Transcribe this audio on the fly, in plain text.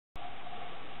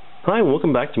Hi, and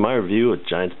welcome back to my review of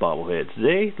Giants bobblehead.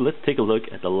 Today, let's take a look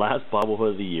at the last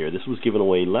bobblehead of the year. This was given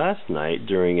away last night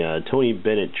during Tony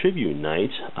Bennett Tribute Night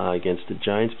against the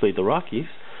Giants played the Rockies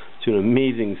to an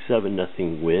amazing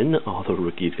 7-0 win. All the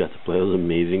rookies got to play. It was an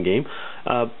amazing game.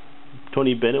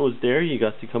 Tony Bennett was there. He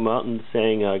got to come out and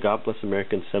sang God Bless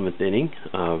America in 7th inning.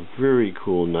 Very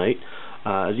cool night.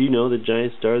 As you know, the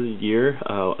Giants started the year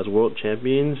as world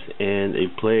champions, and they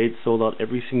sold out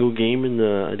every single game in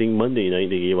I think Monday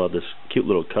night they gave out this cute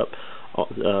little cup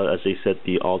as they set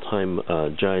the all-time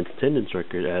Giants attendance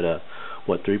record at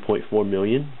 3.4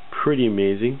 million. Pretty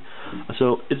amazing.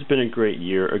 So it's been a great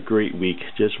year, a great week.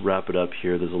 Just wrap it up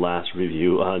here. There's the last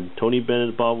review. Tony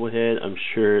Bennett Bobblehead, I'm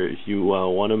sure if you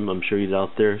want him, I'm sure he's out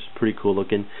there. It's pretty cool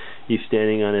looking. He's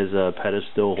standing on his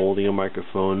pedestal holding a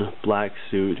microphone, black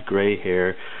suit, gray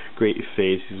hair, great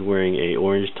face. He's wearing a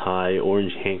orange tie,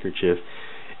 orange handkerchief,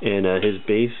 and his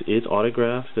base is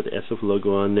autographed. Got the SF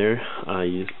logo on there.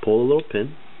 You just pull a little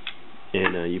pin,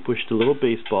 and you push the little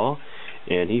baseball,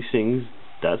 and he sings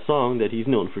that song that he's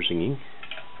known for singing.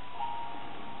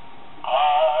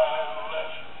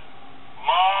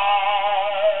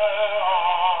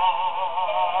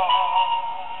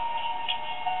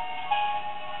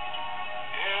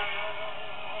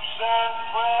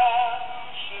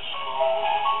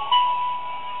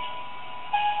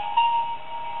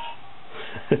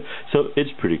 So it's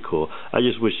pretty cool. I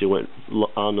just wish it went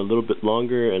on a little bit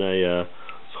longer, and I was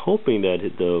hoping that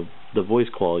the voice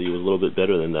quality was a little bit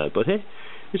better than that. But hey,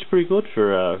 it's pretty good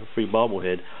for a free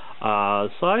bobblehead.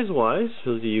 Size-wise,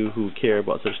 for those of you who care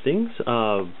about such things,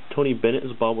 Tony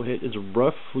Bennett's bobblehead is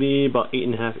roughly about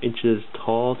 8.5 inches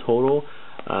tall total.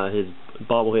 His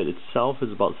bobblehead itself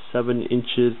is about 7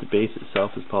 inches. The base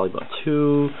itself is probably about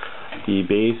 2. The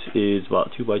base is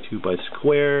about 2 by 2 by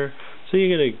square. So you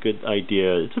get a good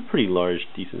idea. It's a pretty large,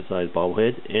 decent-sized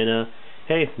bobblehead. And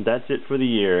hey, that's it for the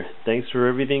year. Thanks for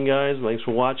everything, guys. Thanks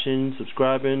for watching,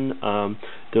 subscribing.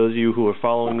 Those of you who are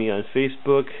following me on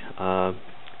Facebook,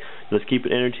 let's keep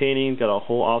it entertaining. Got a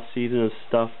whole off season of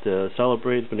stuff to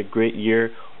celebrate. It's been a great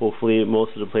year. Hopefully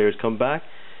most of the players come back.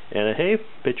 And hey,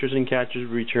 pitchers and catchers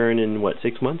return in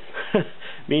 6 months?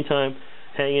 Meantime,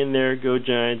 hang in there. Go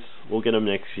Giants. We'll get them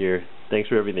next year. Thanks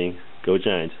for everything. Go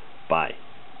Giants. Bye.